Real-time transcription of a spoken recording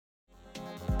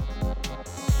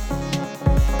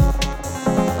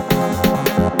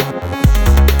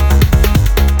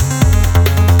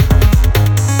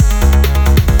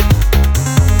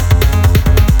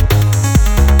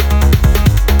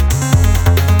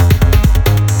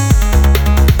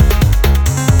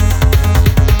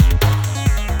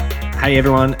Hey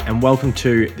everyone, and welcome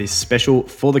to this special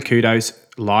For the Kudos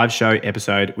live show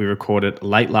episode we recorded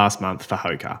late last month for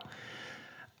Hoka.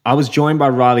 I was joined by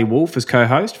Riley Wolf as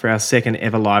co-host for our second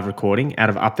ever live recording out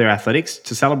of Up There Athletics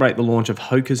to celebrate the launch of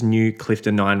Hoka's new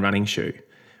Clifton 9 running shoe.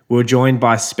 We were joined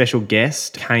by special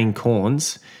guest Kane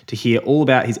to hear all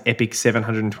about his epic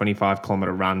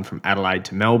 725-kilometre run from Adelaide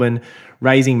to Melbourne,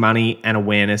 raising money and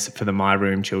awareness for the My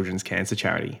Room Children's Cancer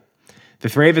Charity. The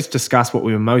three of us discussed what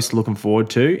we were most looking forward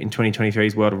to in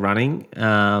 2023's World of Running.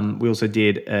 We also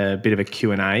did a bit of a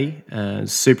Q&A,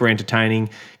 super entertaining.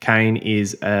 Kane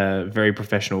is a very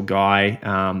professional guy,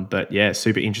 but yeah,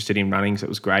 super interested in running, so it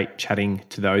was great chatting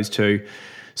to those two.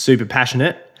 Super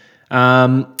passionate.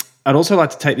 I'd also like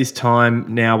to take this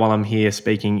time now while I'm here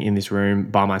speaking in this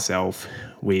room by myself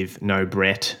with no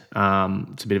Brett.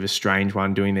 It's a bit of a strange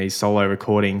one doing these solo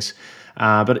recordings.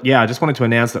 But yeah, I just wanted to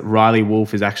announce that Riley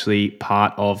Wolf is actually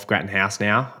part of Grattan House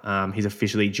now. He's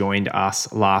officially joined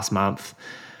us last month.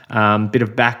 Bit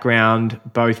of background,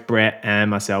 both Brett and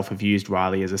myself have used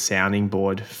Riley as a sounding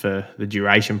board for the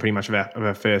duration pretty much of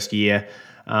our first year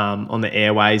on the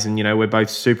airways. And, you know, we're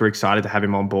both super excited to have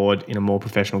him on board in a more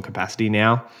professional capacity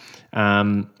now.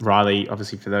 Riley,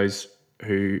 obviously for those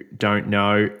who don't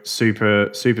know,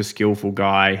 super skillful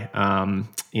guy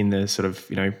in the sort of,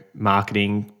 you know,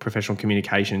 marketing, professional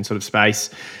communication sort of space.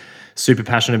 Super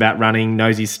passionate about running,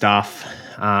 knows his stuff.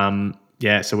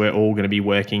 So we're all going to be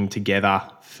working together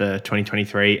for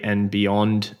 2023 and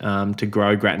beyond to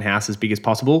grow Grattan House as big as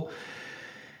possible.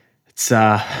 It's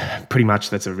pretty much,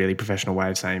 that's a really professional way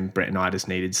of saying Brett and I just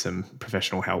needed some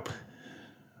professional help.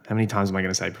 How many times am I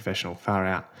going to say professional? Far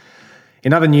out.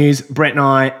 In other news, Brett and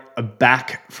I are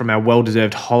back from our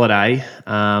well-deserved holiday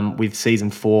with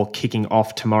season 4 kicking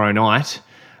off tomorrow night.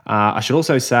 I should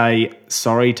also say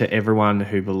sorry to everyone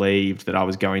who believed that I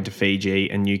was going to Fiji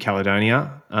and New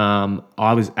Caledonia.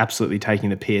 I was absolutely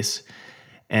taking the piss,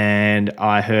 and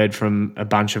I heard from a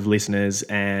bunch of listeners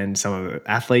and some of the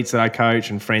athletes that I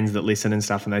coach and friends that listen and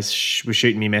stuff, and they were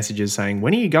shooting me messages saying,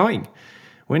 when are you going?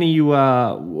 When are you,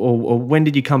 or when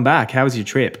did you come back? How was your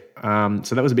trip?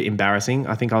 So that was a bit embarrassing.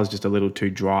 I think I was just a little too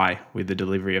dry with the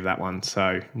delivery of that one.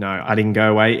 So no, I didn't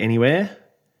go away anywhere.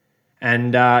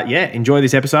 And enjoy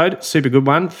this episode. Super good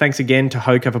one. Thanks again to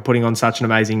Hoka for putting on such an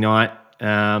amazing night.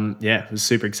 It was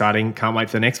super exciting. Can't wait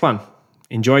for the next one.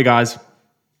 Enjoy, guys. So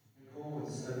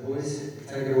boys,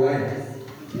 take it away.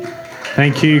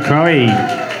 Thank you,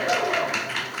 Crowe.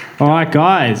 All right,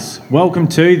 guys, welcome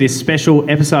to this special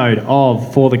episode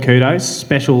of For the Kudos,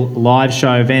 special live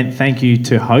show event. Thank you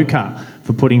to Hoka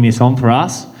for putting this on for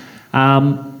us.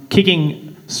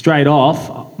 Kicking straight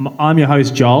off, I'm your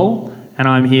host, Joel, and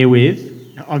I'm here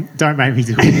with... Don't make me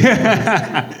do it.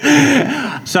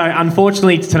 So,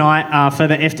 unfortunately, tonight, for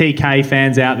the FTK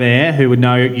fans out there who would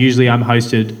know, usually I'm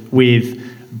hosted with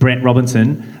Brett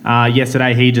Robinson.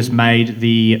 Yesterday, he just made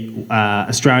the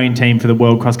Australian team for the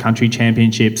World Cross Country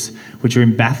Championships, which are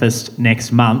in Bathurst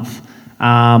next month.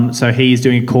 So he's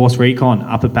doing a course recon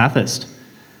up at Bathurst.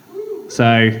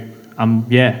 So,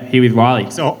 here with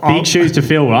Riley. So big shoes to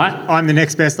fill, right? I'm the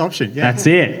next best option. Yeah. That's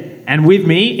it. And with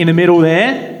me in the middle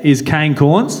there is Kane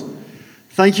Corns.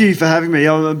 Thank you for having me.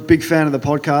 I'm a big fan of the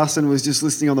podcast and was just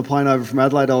listening on the plane over from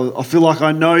Adelaide. I feel like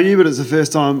I know you, but it's the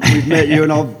first time we've met you,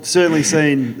 and I've certainly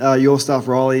seen your stuff.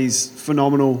 Riley's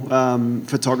phenomenal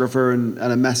photographer and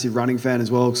a massive running fan as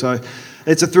well. So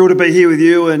it's a thrill to be here with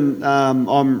you, and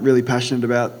I'm really passionate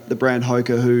about the brand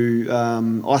Hoka, who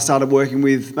I started working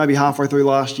with maybe halfway through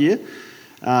last year,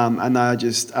 and they are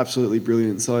just absolutely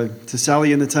brilliant. So to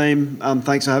Sally and the team,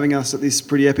 thanks for having us at this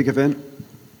pretty epic event.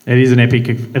 It is an epic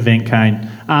event, Kane.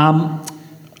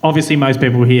 Obviously, most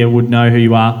people here would know who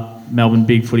you are, Melbourne,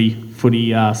 big footy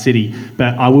city.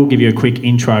 But I will give you a quick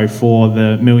intro for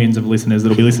the millions of listeners that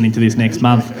will be listening to this next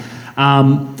month.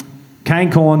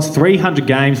 Kane Corns, 300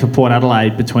 games for Port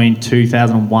Adelaide between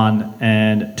 2001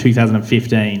 and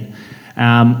 2015.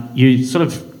 You sort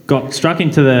of got struck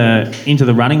into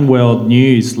the running world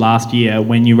news last year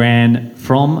when you ran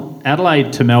from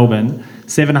Adelaide to Melbourne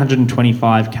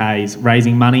 725 Ks,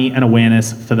 raising money and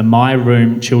awareness for the My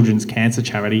Room Children's Cancer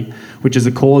Charity, which is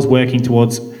a cause working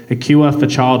towards a cure for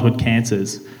childhood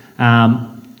cancers.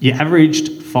 You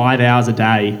averaged 5 hours a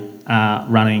day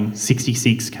running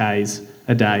 66 Ks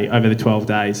a day over the 12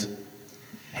 days.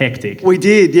 Hectic. We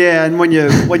did, yeah. And when you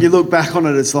look back on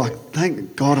it, it's like,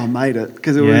 thank God I made it,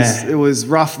 because it was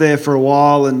rough there for a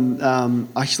while. And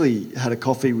I actually had a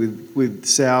coffee with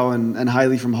Sal and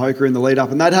Hayley from Hoka in the lead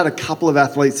up, and they'd had a couple of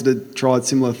athletes that had tried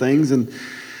similar things and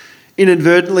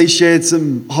inadvertently shared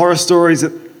some horror stories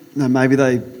that maybe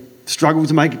they struggled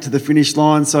to make it to the finish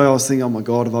line. So I was thinking, oh my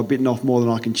God, have I bitten off more than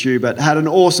I can chew? But had an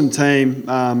awesome team,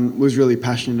 was really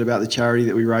passionate about the charity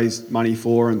that we raised money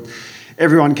for, and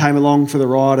everyone came along for the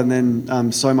ride, and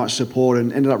then so much support,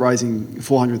 and ended up raising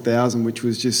 $400,000, which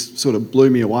was just sort of blew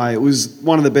me away. It was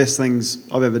one of the best things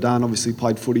I've ever done. Obviously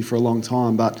played footy for a long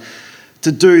time, but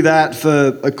to do that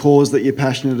for a cause that you're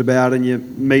passionate about, and you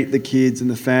meet the kids and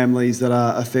the families that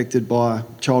are affected by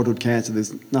childhood cancer,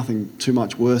 there's nothing too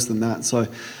much worse than that. So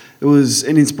it was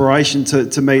an inspiration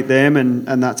to meet them,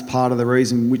 and that's part of the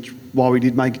reason why we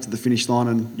did make it to the finish line.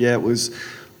 And yeah, it was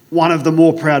one of the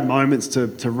more proud moments to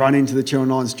run into the Channel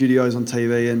 9 studios on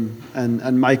TV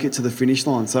and make it to the finish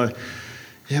line. So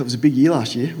yeah, it was a big year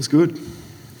last year. It was good.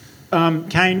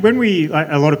 Kane, when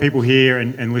a lot of people here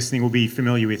and listening will be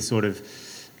familiar with sort of,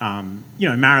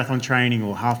 marathon training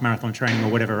or half marathon training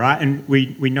or whatever, right? And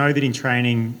we know that in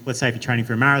training, let's say if you're training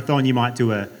for a marathon, you might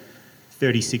do a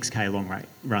 36K long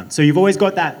run. So you've always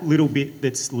got that little bit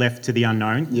that's left to the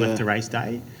unknown, left to race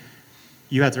day.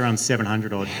 You had to run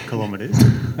 700 odd kilometres.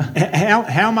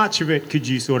 How much of it could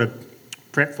you sort of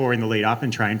prep for in the lead up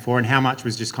and train for, and how much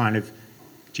was just kind of,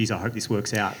 geez, I hope this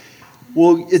works out?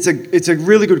 Well, it's a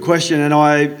really good question,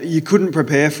 and you couldn't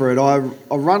prepare for it. I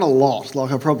run a lot.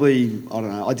 Like I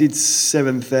did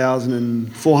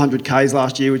 7,400 Ks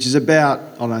last year, which is it's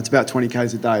about 20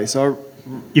 Ks a day. So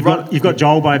you've got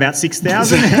Joel by about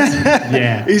 6,000.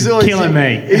 Yeah, he's always killing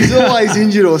me. He's always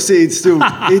injured or sick.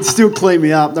 He'd still clean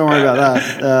me up. Don't worry about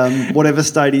that. Whatever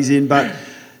state he's in, but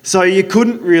so you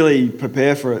couldn't really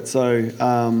prepare for it. So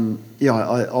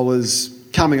I was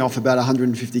coming off about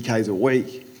 150 Ks a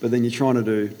week. But then you're trying to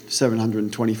do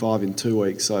 725 in 2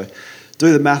 weeks. So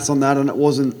do the maths on that, and it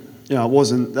wasn't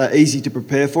that easy to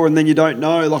prepare for. And then you don't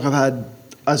know, like I've had,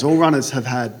 as all runners have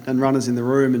had, and runners in the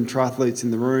room and triathletes in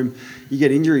the room, you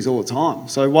get injuries all the time.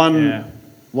 So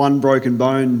one broken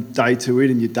bone, day 2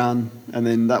 in, and you're done. And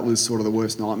then that was sort of the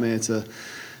worst nightmare to...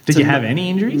 Did you have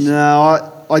any injuries?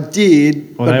 No, I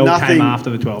did. Or they all came after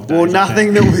the 12 days? Well,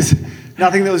 nothing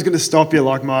that was going to stop you.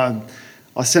 Like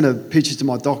I sent a picture to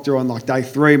my doctor on like day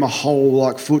 3. My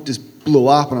whole foot just blew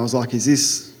up, and I was like, "Is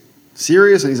this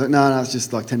serious?" And he's like, "No, it's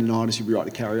just like tendonitis. You'll be right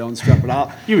to carry on. Strap it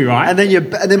up. You'll be right." And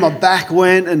then my back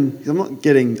went, and I'm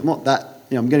getting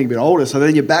a bit older. So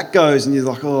then your back goes, and you're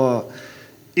like, "Oh,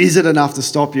 is it enough to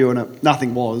stop you?" And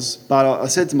nothing was. But I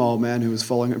said to my old man, who was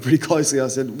following it pretty closely, I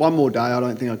said, "One more day. I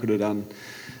don't think I could have done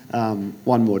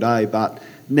one more day." But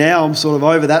now I'm sort of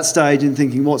over that stage and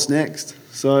thinking, what's next?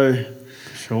 So.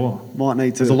 Sure. Might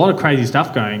need to. There's a lot of crazy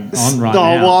stuff going on right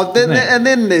now. Well, and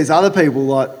then there's other people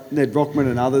like Ned Brockman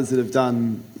and others that have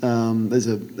done. There's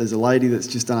a lady that's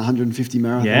just done 150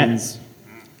 marathons.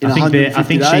 In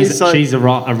 150 days. She's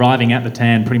arriving at the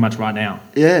tan pretty much right now.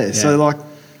 Yeah. So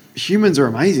humans are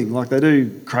amazing. Like they do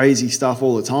crazy stuff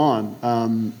all the time.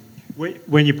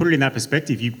 When you put it in that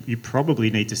perspective, you probably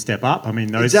need to step up. I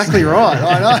mean, those exactly right.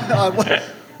 I know.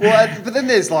 Well, but then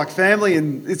there's family,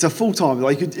 and it's a full-time.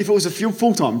 If it was a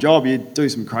full-time job, you'd do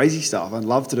some crazy stuff. I'd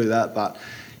love to do that, but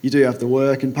you do have to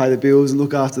work and pay the bills and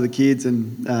look after the kids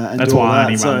and that's do all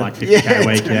why that. I only run 50K a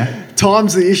week. Yeah,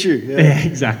 time's the issue. Yeah,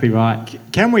 exactly right.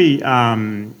 Can we?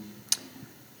 I'm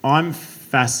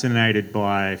fascinated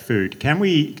by food. Can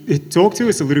we talk to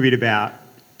us a little bit about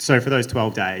for those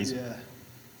 12 days? Yeah.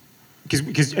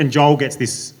 Because Joel gets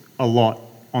this a lot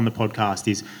on the podcast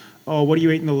is. Oh, what do you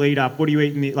eat in the lead up? What do you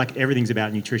eat in the... everything's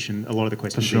about nutrition, a lot of the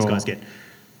questions these guys get.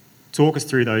 Talk us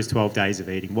through those 12 days of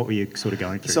eating. What were you sort of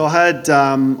going through? So I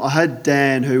had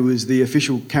Dan, who was the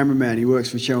official cameraman. He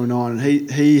works for Channel 9, and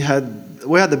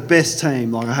we had the best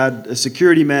team. Like I had a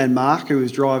security man, Mark, who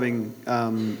was driving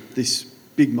this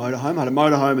big motorhome. I had a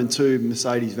motorhome and 2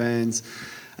 Mercedes vans.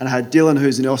 And I had Dylan,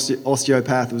 who's an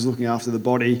osteopath, who was looking after the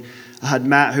body. I had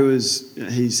Matt,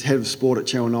 he's head of sport at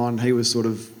Channel 9. He was sort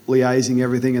of liaising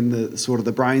everything and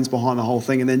the brains behind the whole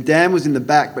thing. And then Dan was in the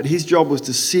back, but his job was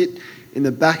to sit in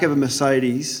the back of a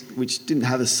Mercedes, which didn't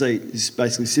have a seat. He's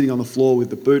basically sitting on the floor with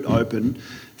the boot open,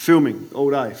 filming all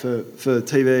day for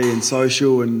TV and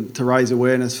social and to raise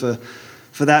awareness for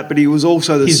that. But he was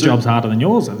also his job's harder than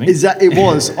yours, I think. It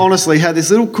was. Honestly, he had this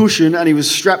little cushion and he was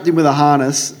strapped in with a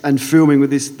harness and filming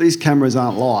with this. These cameras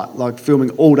aren't light,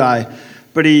 filming all day.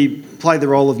 But he played the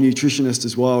role of nutritionist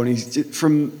as well. And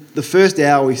from the first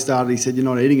hour we started, he said, "You're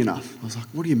not eating enough." I was like,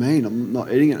 "What do you mean? I'm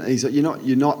not eating it." He said,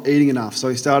 "You're not eating enough." So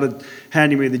he started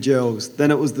handing me the gels.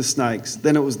 Then it was the snakes.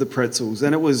 Then it was the pretzels.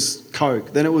 Then it was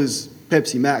Coke. Then it was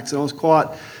Pepsi Max. And I was quite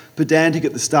pedantic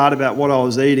at the start about what I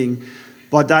was eating.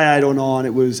 by day 8 or 9,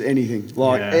 it was anything.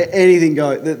 Like, Yeah. anything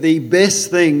go. The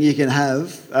best thing you can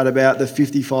have at about the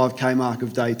 55K mark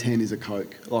of day 10 is a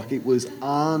Coke. Like, it was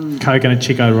Coke and a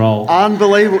Chico roll.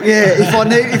 unbelievable. Yeah,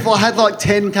 if I had like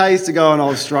 10Ks to go and I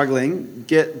was struggling,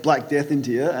 get Black Death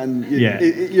into you and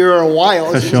you're away.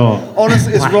 For sure.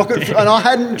 Honestly, it's rocket. And I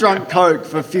hadn't drunk Coke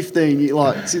for 15 years,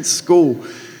 like since school.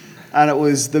 And it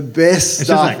was the best It's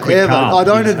just stuff that quick ever. carb. I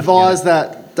don't You just have to advise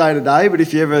that day to day, but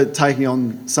if you're ever taking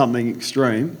on something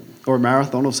extreme or a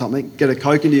marathon or something, get a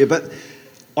Coke into you. But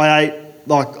I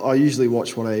usually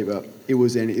watch what I eat, but it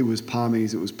was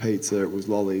palmies, it was pizza, it was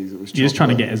lollies, it was chocolate. You're just trying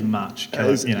to get as much and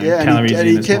calories he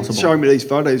in as kept possible. showing me these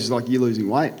photos, he's like, you're losing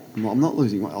weight. I'm not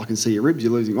losing weight. I can see your ribs,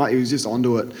 you're losing weight. He was just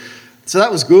onto it. So that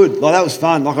was good. Like, that was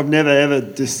fun. Like, I've never, ever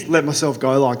just let myself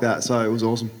go like that. So it was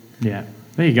awesome. Yeah.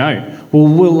 There you go. Well,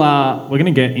 we're going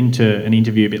to get into an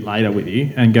interview a bit later with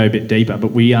you and go a bit deeper,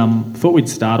 but we thought we'd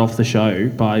start off the show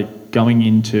by going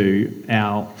into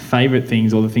our favourite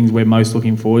things or the things we're most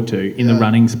looking forward to in the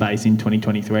running space in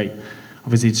 2023.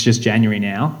 Obviously, it's just January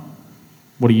now.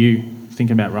 What are you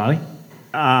thinking about, Riley?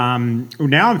 Well,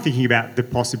 now I'm thinking about the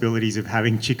possibilities of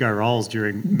having Chico rolls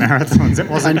during marathons. It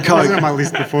wasn't on my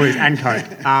list before this, and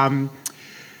Coke.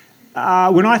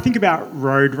 When I think about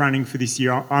road running for this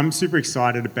year, I'm super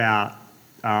excited about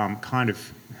kind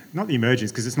of, not the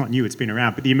emergence, because it's not new, it's been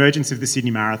around, but the emergence of the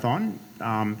Sydney Marathon.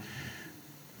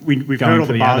 We've heard all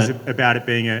the buzz about it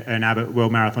being an Abbott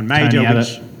World Marathon Major.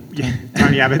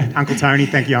 Tony Abbott, Uncle Tony,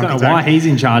 thank you, Uncle Tony. I don't know why he's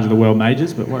in charge of the World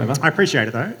Majors, but whatever. I appreciate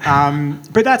it though.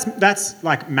 But that's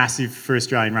like massive for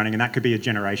Australian running, and that could be a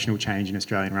generational change in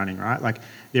Australian running, right? Like,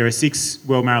 there are 6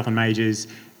 World Marathon Majors.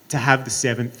 To have the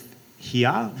 7th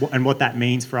here, and what that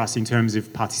means for us in terms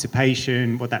of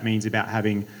participation, what that means about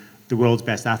having the world's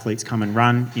best athletes come and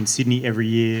run in Sydney every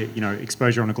year,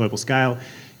 exposure on a global scale,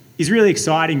 is really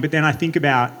exciting. But then I think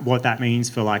about what that means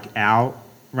for like our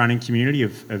running community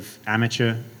of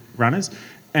amateur runners,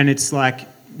 and it's like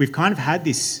we've kind of had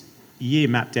this year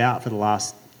mapped out for the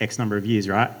last X number of years,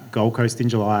 right? Gold Coast in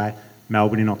July,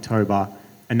 Melbourne in October,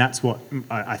 and that's what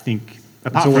I think.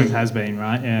 It always has been,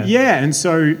 right? Yeah. Yeah, and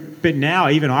so, but now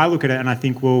even I look at it and I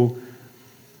think, well,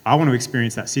 I want to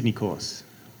experience that Sydney course.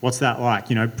 What's that like?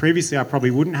 Previously I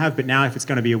probably wouldn't have, but now if it's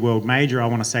going to be a world major, I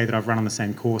want to say that I've run on the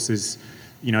same courses.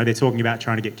 They're talking about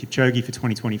trying to get Kipchoge for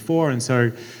 2024, and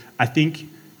so I think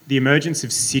the emergence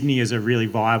of Sydney as a really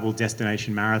viable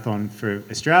destination marathon for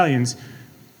Australians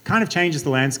kind of changes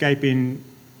the landscape in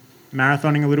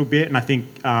marathoning a little bit, and I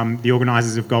think the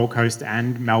organisers of Gold Coast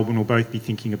and Melbourne will both be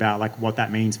thinking about like what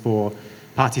that means for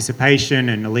participation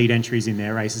and elite entries in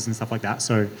their races and stuff like that.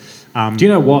 So, do you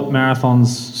know what marathons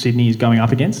Sydney is going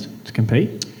up against to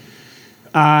compete?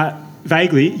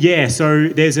 Vaguely, yeah. So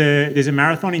there's a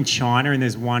marathon in China and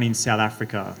there's one in South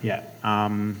Africa. Yeah.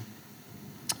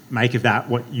 Make of that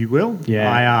what you will.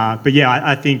 Yeah.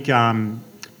 I think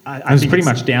it's pretty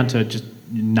much down to just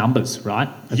numbers, right?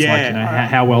 It's like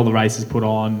how well the race is put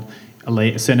on.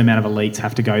 A certain amount of elites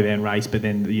have to go there and race, but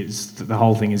then the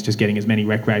whole thing is just getting as many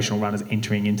recreational runners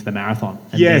entering into the marathon.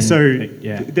 There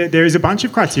is a bunch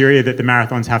of criteria that the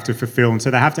marathons have to fulfil, and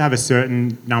so they have to have a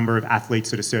certain number of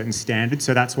athletes at a certain standard.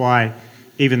 So that's why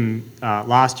even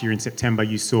last year in September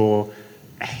you saw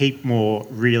a heap more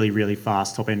really, really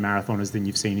fast top-end marathoners than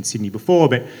you've seen in Sydney before.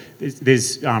 But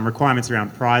there's requirements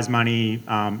around prize money,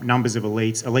 numbers of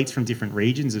elites from different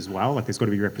regions as well. Like, there's got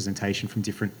to be representation from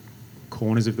different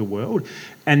corners of the world.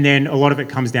 And then a lot of it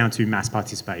comes down to mass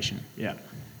participation. Yeah.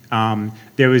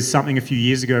 There was something a few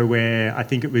years ago where I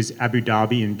think it was Abu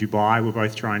Dhabi and Dubai were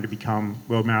both trying to become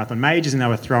world marathon majors, and they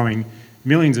were throwing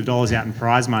millions of dollars out in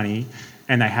prize money,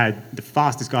 and they had the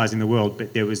fastest guys in the world,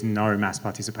 but there was no mass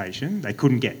participation. They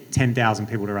couldn't get 10,000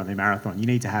 people to run their marathon. You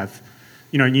need to have,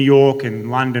 New York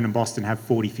and London and Boston have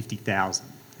 40, 50,000.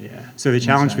 Yeah. So the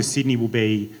challenge for Sydney will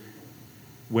be,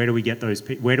 where do we get those?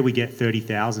 Where do we get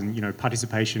 30,000?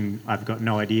 Participation, I've got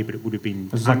no idea, but it would have been...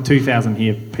 There's like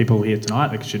 2,000 people here tonight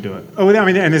that should do it. Oh, I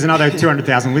mean, and there's another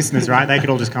 200,000 listeners, right? They could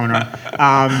all just come and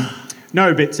run.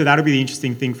 No, but so that'll be the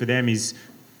interesting thing for them is,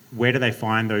 where do they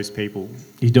find those people?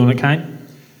 You doing it, Kane?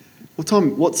 Well,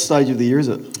 Tom, what stage of the year is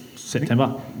it?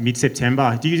 September.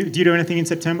 Mid-September. Do you do anything in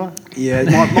September? Yeah,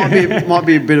 it might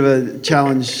be a bit of a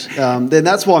challenge. Then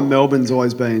that's why Melbourne's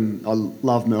always been... I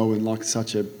love Melbourne, like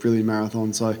such a brilliant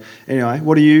marathon. So anyway,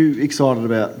 what are you excited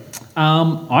about?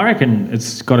 I reckon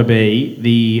it's got to be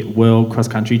the World Cross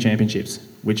Country Championships,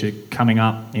 which are coming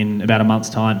up in about a month's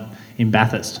time in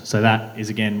Bathurst. So that is,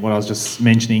 again, what I was just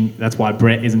mentioning. That's why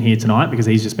Brett isn't here tonight, because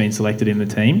he's just been selected in the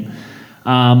team.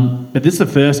 But this is the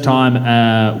first time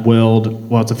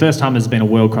it's the first time there's been a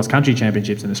World Cross Country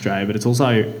Championships in Australia, but it's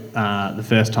also the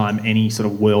first time any sort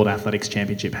of World Athletics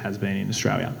Championship has been in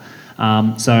Australia.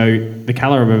 So the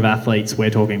calibre of athletes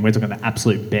we're talking the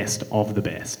absolute best of the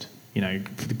best. You know,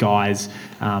 for the guys,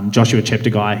 Joshua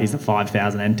Cheptegei, he's the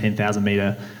 5,000 and 10,000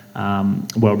 metre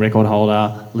world record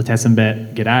holder.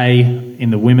 Letesambet G'day in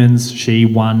the women's, she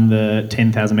won the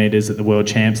 10,000 metres at the World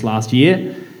Champs last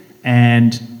year,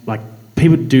 and like,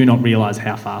 people do not realise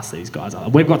how fast these guys are.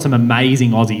 We've got some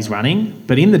amazing Aussies running,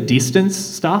 but in the distance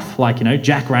stuff, like, you know,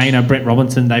 Jack Rayner, Brett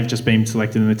Robinson, they've just been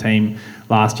selected in the team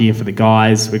last year for the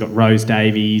guys. We've got Rose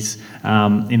Davies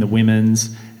in the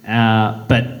women's.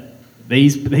 But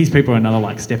these people are another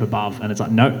like step above, and it's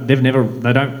like, no, they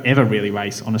don't ever really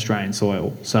race on Australian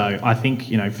soil. So I think,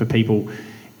 you know, for people,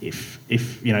 if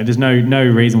you know, there's no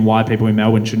reason why people in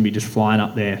Melbourne shouldn't be just flying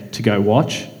up there to go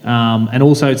watch. And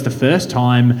also it's the first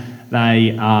time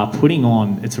they are putting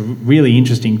on, it's a really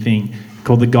interesting thing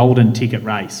called the Golden Ticket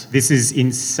Race. This is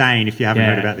insane if you haven't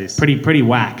heard about this. Pretty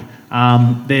whack.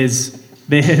 There's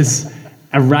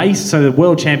a race, so the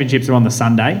World Championships are on the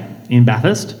Sunday in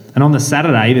Bathurst, and on the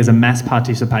Saturday there's a mass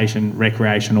participation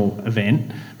recreational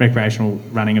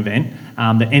running event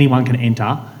that anyone can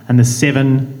enter, and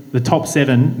the top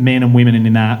 7 men and women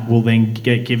in that will then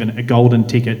get given a golden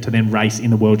ticket to then race in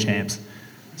the World Champs.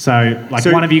 So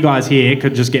one of you guys here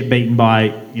could just get beaten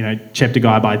by, you know,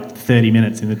 Cheptegei by 30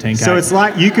 minutes in the 10K. So it's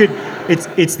like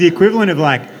it's the equivalent of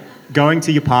like going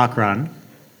to your park run,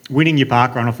 winning your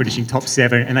park run or finishing top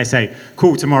 7, and they say,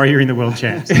 cool, tomorrow you're in the World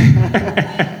Champs.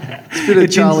 It's a bit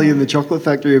of Charlie in the Chocolate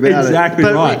Factory about exactly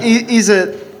it. Right.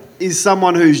 Is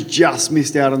someone who's just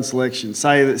missed out on selection,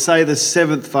 say the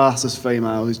 7th fastest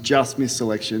female who's just missed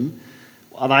selection,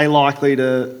 are they likely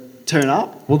to turn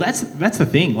up? Well, that's the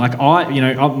thing. Like,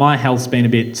 my health's been a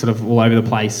bit sort of all over the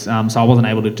place, so I wasn't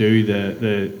able to do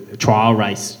the trial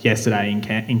race yesterday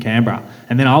in Canberra.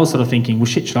 And then I was sort of thinking, well,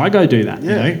 shit, should I go do that?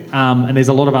 Yeah. You know? And there's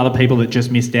a lot of other people that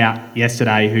just missed out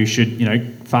yesterday who should, you know,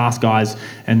 fast guys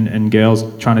and girls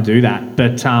trying to do that.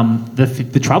 But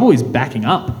the trouble is backing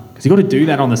up, because you've got to do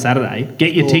that on the Saturday,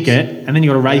 get your ticket, and then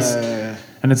you've got to race.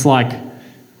 And it's like,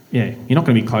 yeah, you're not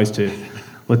going to be close to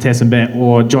Letesambet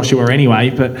or Joshua anyway,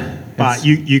 but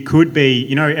you could be,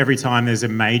 you know, every time there's a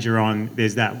major on,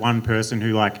 there's that one person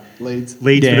who like leads for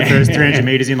the first 300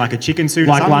 metres in like a chicken suit,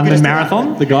 like London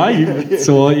Marathon, the guy you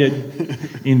saw,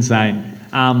 insane.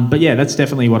 But yeah, that's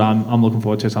definitely what I'm looking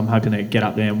forward to. So I'm hoping to get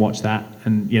up there and watch that,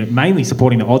 and, you know, mainly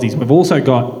supporting the Aussies. We've also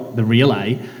got the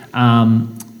relay.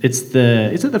 Is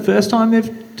it the first time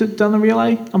they've done the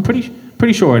relay? I'm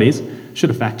pretty sure it is. Should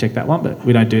have fact checked that one, but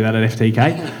we don't do that at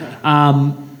FTK.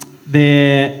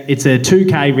 It's a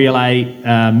 2K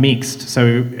relay mixed,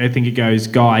 so I think it goes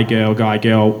guy,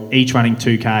 girl, each running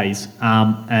 2Ks.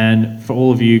 And for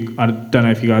all of you, I don't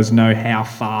know if you guys know how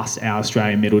fast our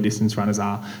Australian middle distance runners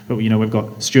are, but, you know, we've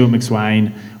got Stuart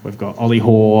McSwain, we've got Ollie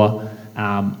Hoare,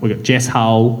 we've got Jess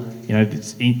Hull. You know,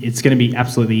 it's going to be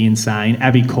absolutely insane.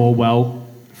 Abby Caldwell,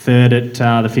 3rd at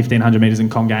the 1,500 metres in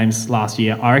Com Games last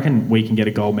year. I reckon we can get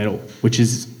a gold medal, which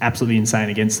is absolutely insane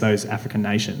against those African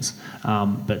nations.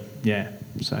 But yeah,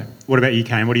 so. What about you,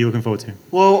 Kane? What are you looking forward to?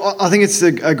 Well, I think it's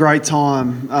a great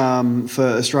time for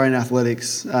Australian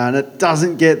athletics, and it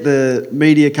doesn't get the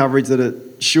media coverage that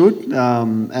it should.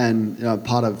 And, you know,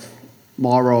 part of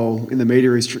my role in the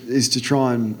media is to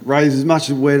try and raise as much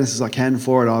awareness as I can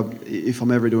for it. If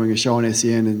I'm ever doing a show on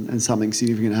SEN and something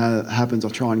significant happens, I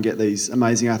try and get these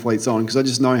amazing athletes on, because I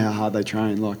just know how hard they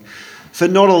train. Like, for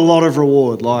not a lot of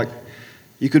reward, like,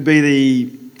 you could be the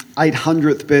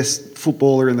 800th best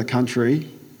footballer in the country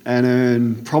and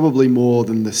earn probably more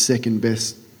than the 2nd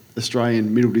best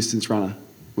Australian middle distance runner,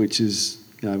 which is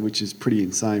pretty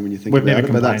insane when you think about it. We've never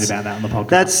complained about that on the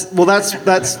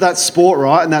podcast. That's sport,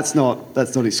 right? And that's not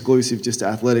exclusive just to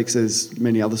athletics. There's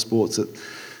many other sports that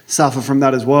suffer from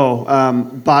that as well.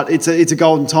 But it's a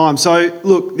golden time. So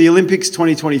look, the Olympics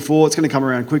 2024, it's going to come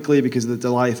around quickly because of the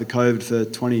delay for COVID for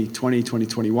 2020,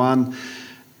 2021.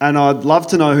 And I'd love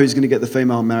to know who's going to get the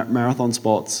female marathon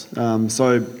spots.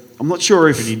 So I'm not sure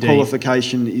if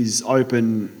qualification is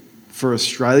open for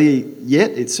Australia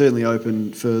yet. It's certainly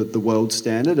open for the world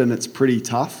standard, and it's pretty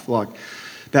tough, like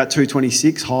about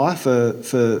 226 high for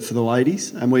the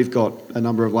ladies, and we've got a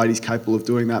number of ladies capable of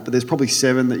doing that, but there's probably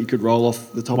 7 that you could roll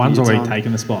off the top One's of your already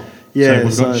taken the spot. Yeah, so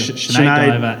we've got Sinead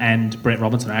Dover and Brett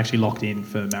Robinson are actually locked in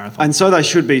for marathon. And so they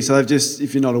should be. So they've just,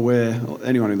 if you're not aware,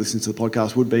 anyone who listens to the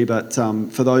podcast would be, but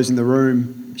for those in the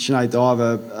room, Sinead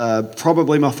Dover,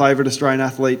 probably my favourite Australian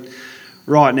athlete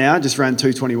right now, just ran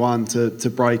 221 to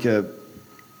break a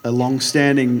a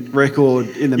long-standing record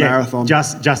in the marathon.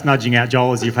 Just nudging out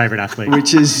Joel as your favourite athlete.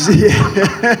 Which is,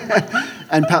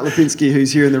 and Pat Lipinski,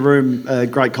 who's here in the room, a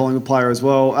great Collingwood player as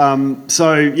well.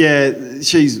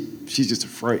 She's just a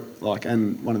freak,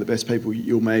 and one of the best people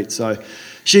you'll meet. So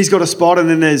she's got a spot, and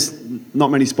then there's not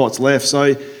many spots left.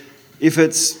 So if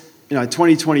it's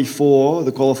 2024,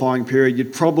 the qualifying period,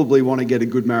 you'd probably want to get a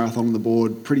good marathon on the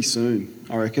board pretty soon,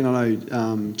 I reckon. I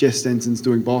know Jess Stenson's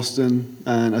doing Boston,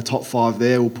 and a top 5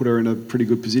 there will put her in a pretty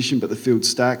good position, but the field's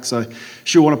stacked, so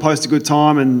she'll want to post a good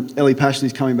time. And Ellie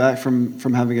Pashley's coming back from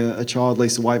having a child.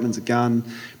 Lisa Waitman's a gun.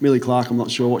 Millie Clark, I'm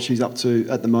not sure what she's up to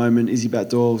at the moment. Izzy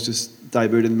Bat-Doyle's just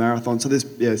debuted in the marathon. So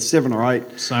there's 7 or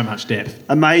 8. So much depth.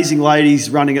 Amazing ladies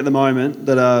running at the moment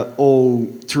that are all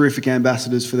terrific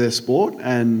ambassadors for their sport,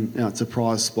 and it's a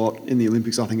prize spot in the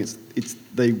Olympics. I think it's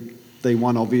the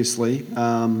one, obviously.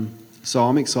 So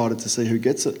I'm excited to see who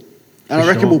gets it. And I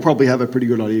reckon we'll probably have a pretty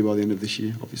good idea by the end of this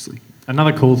year, obviously.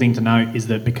 Another cool thing to note is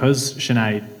that because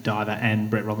Sinead Diver and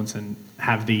Brett Robinson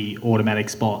have the automatic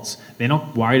spots, they're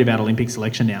not worried about Olympic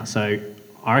selection now. So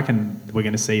I reckon we're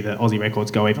going to see the Aussie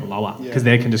records go even lower because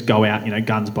they can just go out,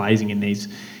 guns blazing in these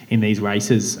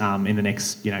races in the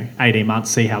next 18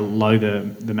 months, see how low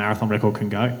the marathon record can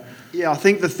go. Yeah, I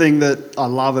think the thing that I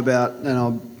love about, and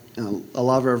I'm a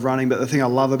lover of running, but the thing I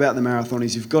love about the marathon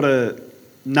is you've got to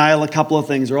nail a couple of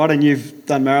things, right? And you've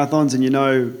done marathons, and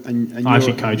and I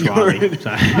actually coach Riley. So.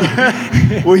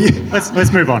 Well,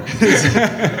 let's move on.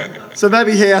 So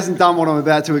maybe he hasn't done what I'm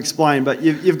about to explain, but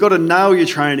you've got to nail your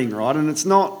training, right? And it's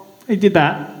not. He did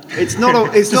that. It's not a.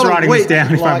 It's just not a week.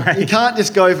 Down you can't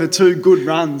just go for 2 good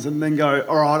runs and then go,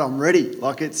 all right, I'm ready.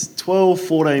 It's 12,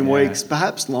 14 weeks,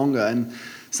 perhaps longer, and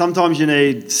sometimes you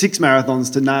need 6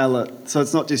 marathons to nail it. So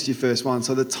it's not just your first one.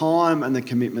 So the time and the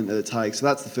commitment that it takes. So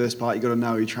that's the first part. You've got to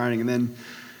nail your training, and then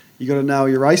you got to nail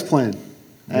your race plan.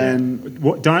 And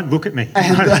don't look at me.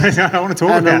 I want to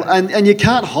talk about. And you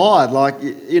can't hide.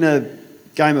 In a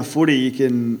game of footy, you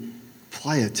can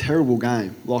play a terrible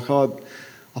game.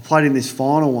 I played in this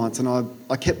final once, and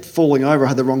I kept falling over. I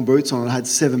had the wrong boots on, and I had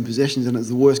 7 possessions, and it was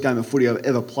the worst game of footy I've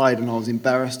ever played, and I was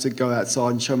embarrassed to go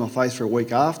outside and show my face for a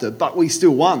week after. But we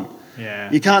still won.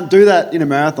 Yeah. You can't do that in a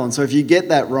marathon. So if you get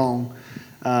that wrong,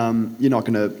 you're not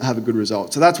going to have a good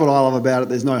result. So that's what I love about it.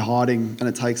 There's no hiding, and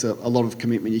it takes a lot of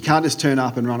commitment. You can't just turn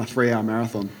up and run a 3-hour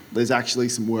marathon. There's actually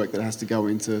some work that has to go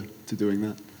into doing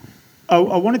that. I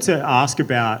wanted to ask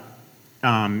about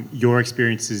your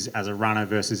experiences as a runner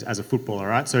versus as a footballer,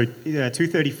 right? So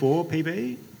 234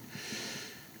 PB.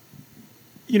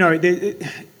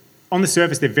 On the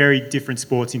surface, they're very different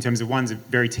sports in terms of one's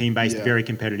very team-based, very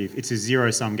competitive. It's a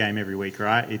zero-sum game every week,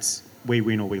 right? It's we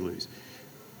win or we lose.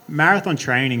 Marathon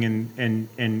training and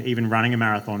even running a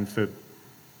marathon for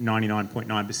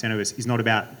 99.9% of us is not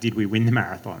about did we win the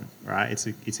marathon, right?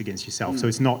 It's against yourself. So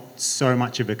it's not so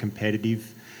much of a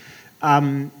competitive.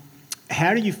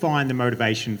 How do you find the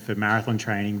motivation for marathon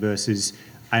training versus,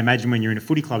 I imagine when you're in a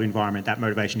footy club environment, that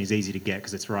motivation is easy to get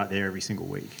because it's right there every single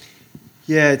week.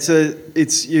 Yeah,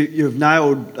 you've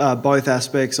nailed both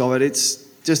aspects of it. It's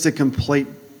just a complete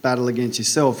battle against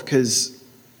yourself because,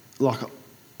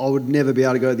 I would never be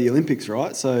able to go to the Olympics,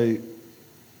 right? So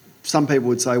some people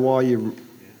would say, why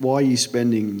are you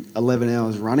spending 11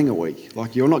 hours running a week?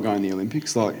 You're not going to the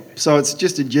Olympics. So it's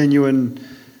just a genuine,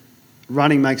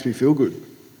 running makes me feel good,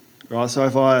 right? So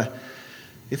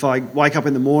if I wake up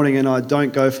in the morning and I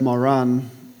don't go for my run,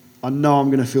 I know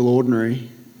I'm going to feel ordinary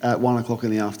at 1 o'clock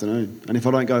in the afternoon. And if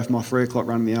I don't go for my 3 o'clock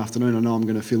run in the afternoon, I know I'm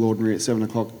going to feel ordinary at 7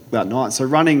 o'clock that night. So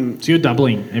running... So you're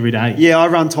doubling every day? Yeah, I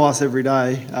run twice every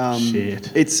day.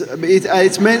 Shit. It's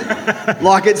meant...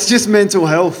 it's just mental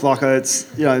health.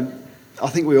 I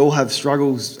think we all have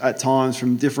struggles at times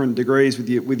from different degrees with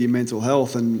your mental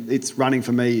health, and it's running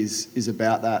for me is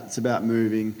about that. It's about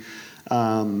moving.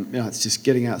 It's just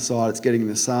getting outside, it's getting in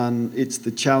the sun. It's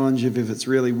the challenge of if it's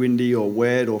really windy or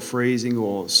wet or freezing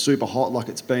or super hot like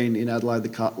it's been in Adelaide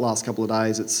the last couple of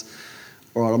days, it's,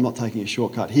 all right, I'm not taking a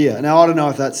shortcut here. Now, I don't know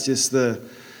if that's just the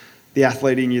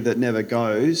athlete in you that never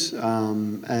goes,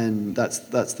 and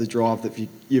that's the drive that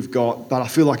you've got. But I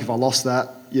feel like if I lost that,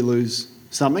 you lose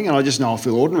something, and I just know I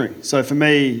feel ordinary. So for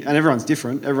me, and everyone's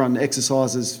different, everyone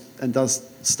exercises and does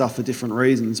stuff for different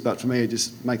reasons, but for me it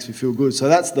just makes me feel good. So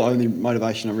that's the only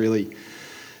motivation I really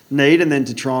need, and then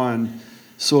to try and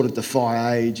sort of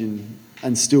defy age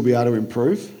and still be able to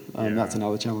improve, that's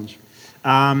another challenge.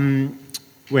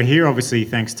 We're here obviously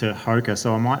thanks to Hoka,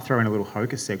 so I might throw in a little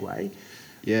Hoka segue.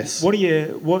 Yes.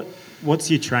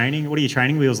 What's your training? What are your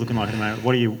training wheels looking like at the moment?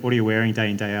 What are you wearing day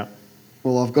in, day out?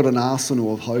 Well, I've got an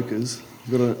arsenal of Hokas.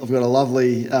 I've got a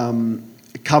lovely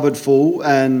cupboard full,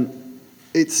 and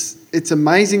it's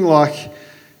amazing. Like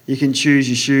you can choose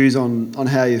your shoes on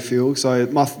how you feel. So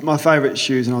my favourite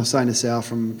shoes, and I was saying to Sal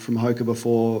from Hoka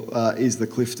before, is the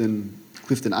Clifton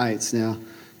 8s. Now,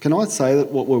 can I say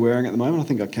that what we're wearing at the moment? I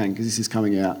think I can because this is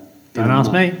coming out. Don't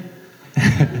ask me.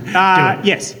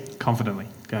 Yes. Confidently.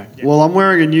 Go. Yeah. Well, I'm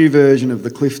wearing a new version of the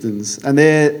Cliftons, and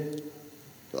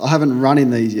I haven't run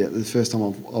in these yet. This is the first time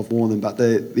I've worn them, but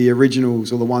the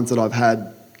originals or the ones that I've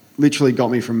had literally got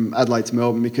me from Adelaide to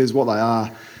Melbourne because what they are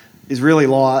is really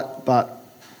light but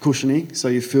cushiony, so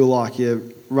you feel like you're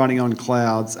running on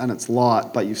clouds and it's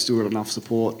light, but you've still got enough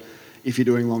support if you're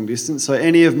doing long distance. So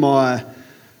any of my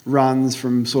runs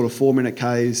from sort of 4-minute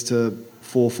Ks to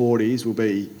 440s will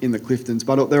be in the Cliftons,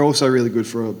 but they're also really good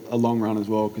for a long run as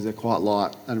well because they're quite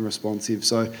light and responsive.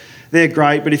 So they're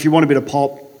great, but if you want a bit of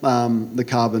pop, the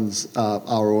Carbons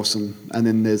are awesome. And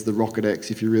then there's the Rocket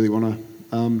X if you really want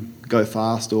to go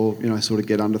fast or sort of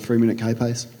get under 3-minute K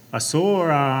pace. I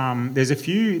saw there's a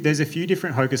few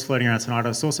different Hokas floating around tonight.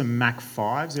 I saw some Mach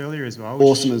 5s earlier as well.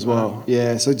 Awesome as well.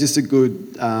 Yeah, so just a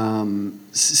good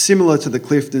similar to the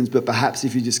Cliftons, but perhaps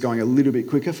if you're just going a little bit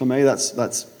quicker. For me,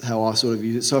 that's how I sort of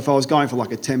use it. So if I was going for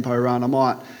like a tempo run, I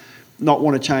might not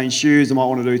want to change shoes. I might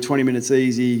want to do 20 minutes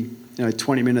easy,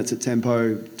 20 minutes at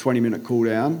tempo, 20-minute cool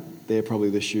down. They're probably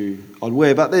the shoe I'd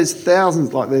wear. But there's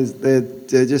thousands, like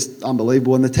they're just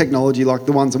unbelievable. And the technology, like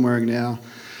the ones I'm wearing now,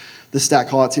 the stack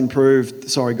height's improved.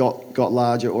 Sorry, got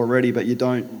larger already, but you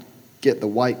don't get the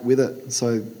weight with it.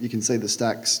 So you can see the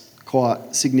stack's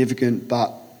quite significant,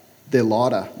 but they're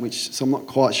lighter, so I'm not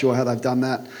quite sure how they've done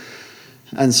that.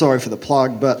 And sorry for the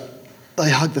plug, but they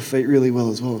hug the feet really well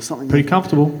as well. Pretty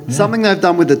comfortable. Yeah. Something they've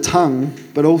done with the tongue,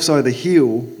 but also the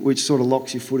heel, which sort of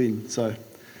locks your foot in. So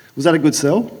was that a good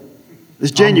sell?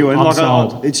 It's genuine. I'm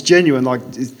sold. It's genuine. Like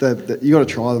you got to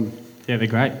try them. Yeah, they're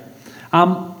great.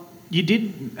 You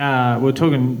did. We were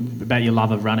talking about your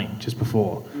love of running just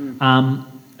before.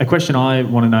 A question I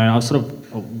want to know. I sort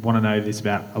of want to know this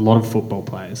about a lot of football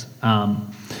players.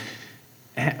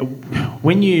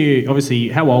 When you obviously,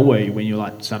 how old were you when you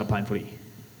started playing footy?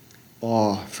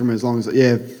 Oh, from as long as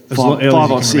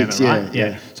five or six, remember, right?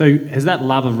 Yeah. So has that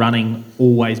love of running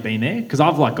always been there? Because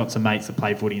I've got some mates that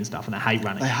play footy and stuff, and they hate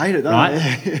running. They hate it, don't right?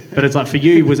 they? But it's like for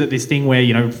you, was it this thing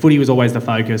where footy was always the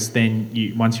focus? Then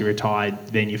once you retired,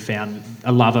 then you found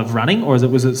a love of running, or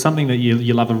was it something that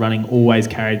your love of running always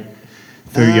carried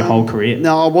through your whole career?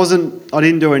 No, I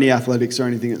didn't do any athletics or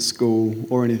anything at school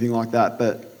or anything like that.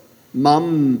 But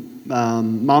Mum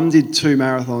did 2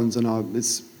 marathons, and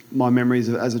it's my memories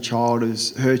as a child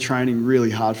is her training really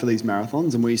hard for these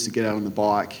marathons, and we used to get out on the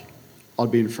bike.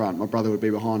 I'd be in front, my brother would be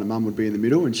behind, and Mum would be in the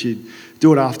middle, and she'd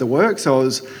do it after work. So I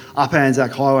was up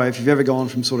Anzac Highway. If you've ever gone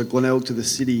from sort of Glenelg to the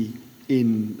city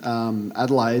in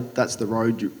Adelaide, that's the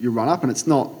road you run up, and it's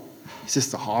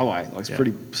just a highway. Like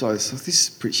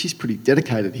she's pretty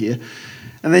dedicated here.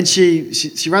 And then she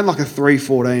ran like a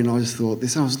 3:14, and I just thought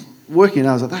this. I was working out,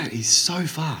 I was like, that is so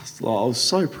fast. Like, I was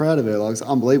so proud of her. Like, it's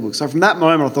unbelievable. So from that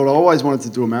moment, I thought I always wanted to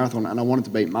do a marathon, and I wanted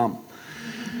to beat Mum.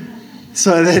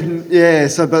 So then,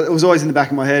 but it was always in the back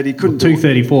of my head. He couldn't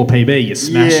 2:34 PB, you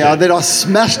smashed it. Yeah, then I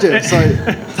smashed it. So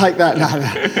take that.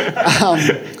 No.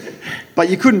 But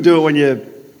you couldn't do it when you're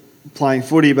playing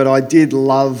footy, but I did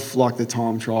love the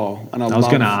time trial, and I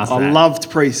loved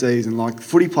pre-season. Like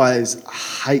footy players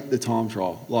hate the time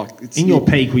trial. Like in your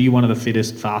peak, were you one of the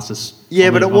fittest, fastest?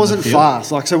 Yeah, but it wasn't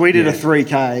fast. So we did a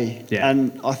 3K,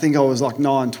 and I think I was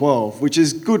 9:12, which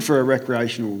is good for a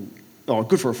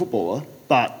good for a footballer,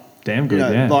 but damn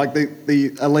good. Like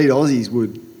the elite Aussies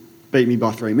would beat me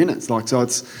by 3 minutes. So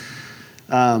it's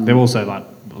they're also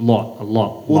a lot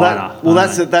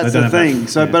lighter. That's the thing.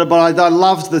 But I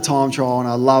loved the time trial, and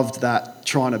I loved that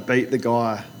trying to beat the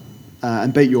guy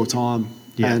and beat your time.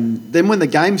 Yeah. And then when the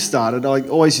game started, I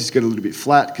always just get a little bit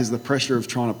flat because the pressure of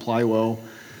trying to play well.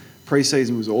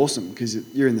 Pre-season was awesome because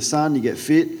you're in the sun, you get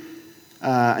fit,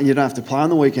 and you don't have to play on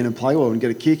the weekend and play well and get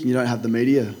a kick, and you don't have the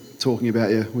media talking about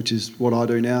you, which is what I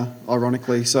do now,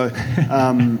 ironically. So, so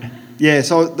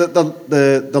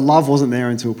the love wasn't there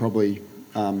until probably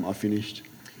I finished.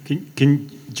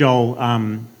 Can Joel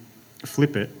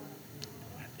flip it?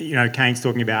 Kane's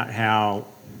talking about how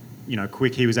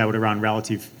quick he was able to run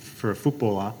relative for a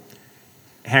footballer.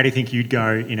 How do you think you'd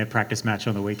go in a practice match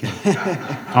on the weekend?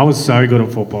 I was so good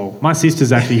at football. My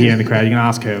sister's actually here in the crowd. You can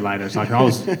ask her later. It's like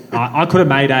I could have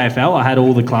made AFL. I had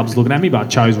all the clubs looking at me, but I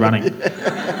chose running.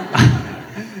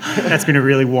 That's been a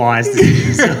really wise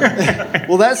decision.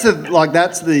 Well, that's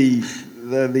the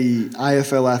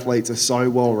AFL athletes are so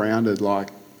well rounded.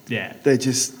 They're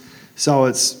just so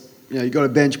it's you got to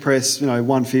bench press,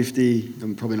 150,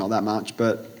 and probably not that much,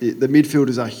 but the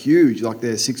midfielders are huge. Like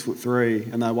they're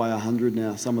 6'3" and they weigh 100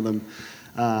 now. Some of them.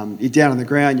 You're down on the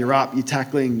ground, you're up, you're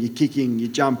tackling, you're kicking,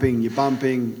 you're jumping, you're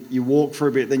bumping, you walk for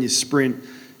a bit, then you sprint.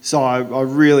 So I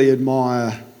really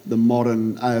admire the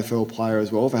modern AFL player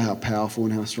as well for how powerful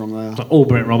and how strong they are. So all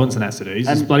Brett Robinson has to do is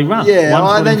just bloody run. Yeah,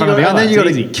 One foot in front of the other. and then you got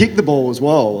It's to kick the ball as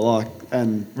well.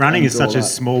 Running is such a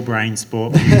small brain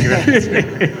sport.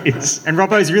 And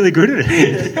Robbo's really good at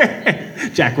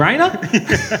it. Jack Rayner?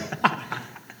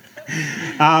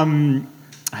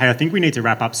 Hey, I think we need to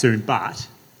wrap up soon, but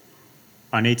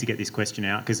I need to get this question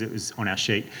out because it was on our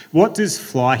sheet. What does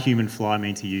human fly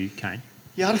mean to you, Kane?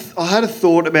 Yeah, I had a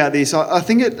thought about this. I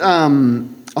think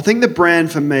I think the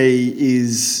brand for me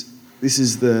it's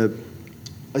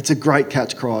a great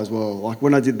catch cry as well. Like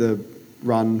when I did the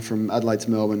run from Adelaide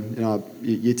to Melbourne,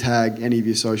 you tag any of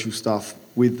your social stuff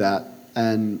with that,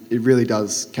 and it really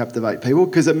does captivate people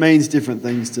because it means different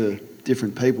things to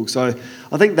different people. So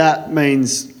I think that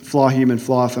means fly human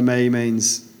fly for me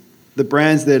means the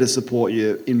brand's there to support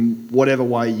you in whatever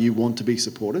way you want to be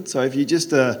supported. So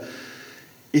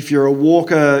if you're a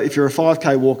walker, if you're a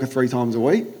 5K walker 3 times a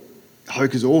week,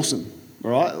 Hoka's awesome,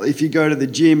 all right? If you go to the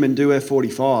gym and do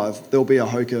F45, there'll be a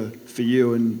Hoka for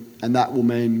you, and that will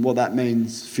mean, what that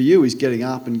means for you is getting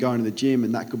up and going to the gym,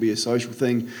 and that could be a social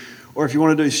thing. Or if you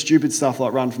want to do stupid stuff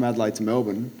like run from Adelaide to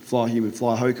Melbourne, fly human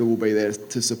fly, Hoka will be there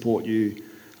to support you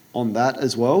on that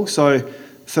as well. So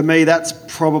for me, that's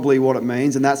probably what it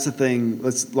means, and that's the thing.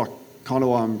 That's like kind of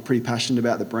why I'm pretty passionate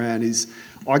about the brand. Is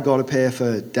I got a pair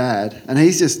for Dad, and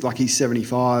he's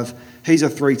 75. He's a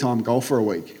 3-time golfer a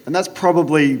week, and that's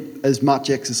probably as much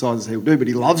exercise as he'll do. But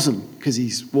he loves them because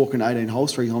he's walking 18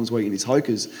 holes 3 times a week in his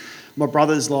Hokas. My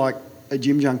brother's like a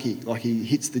gym junkie; like he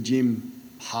hits the gym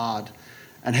hard,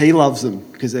 and he loves them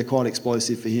because they're quite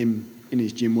explosive for him in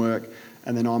his gym work.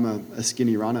 And then I'm a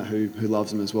skinny runner who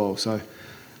loves them as well. So.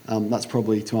 That's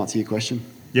probably to answer your question.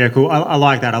 Yeah, cool. I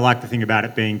like that. I like the thing about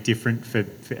it being different for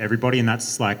everybody, and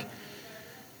that's like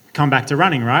come back to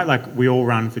running, right? Like we all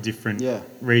run for different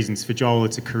reasons. For Joel,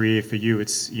 it's a career. For you,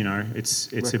 it's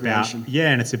about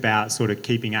and it's about sort of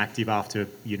keeping active after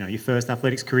your first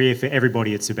athletics career. For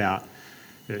everybody, it's about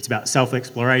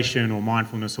self-exploration or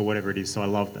mindfulness or whatever it is. So I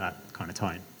love that kind of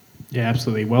tone. Yeah,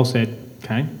 absolutely. Well said,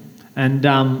 Kane. And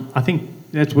I think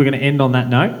we're going to end on that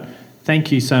note.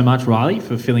 Thank you so much, Riley,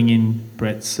 for filling in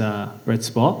Brett's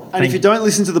spot. And if you don't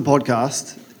listen to the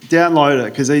podcast, download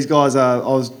it because these guys are. I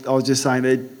was just saying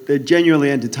they're genuinely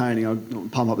entertaining. I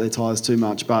don't pump up their tyres too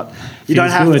much, but you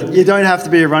don't have to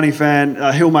be a running fan.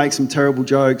 He'll make some terrible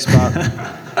jokes,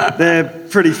 but they're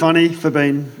pretty funny for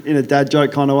being in a dad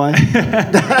joke kind of way.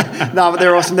 No, but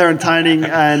they're awesome. They're entertaining,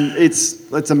 and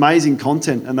it's amazing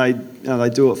content, and they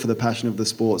do it for the passion of the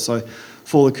sport. So,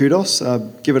 for the kudos,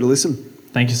 give it a listen.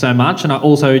 Thank you so much. And I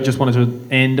also just wanted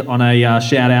to end on a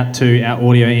shout out to our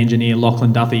audio engineer,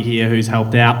 Lachlan Duffy here, who's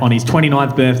helped out on his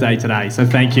 29th birthday today. So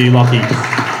thank you, Lockie.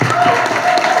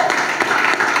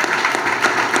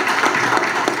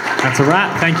 That's a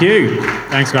wrap. Thank you.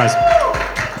 Thanks, guys.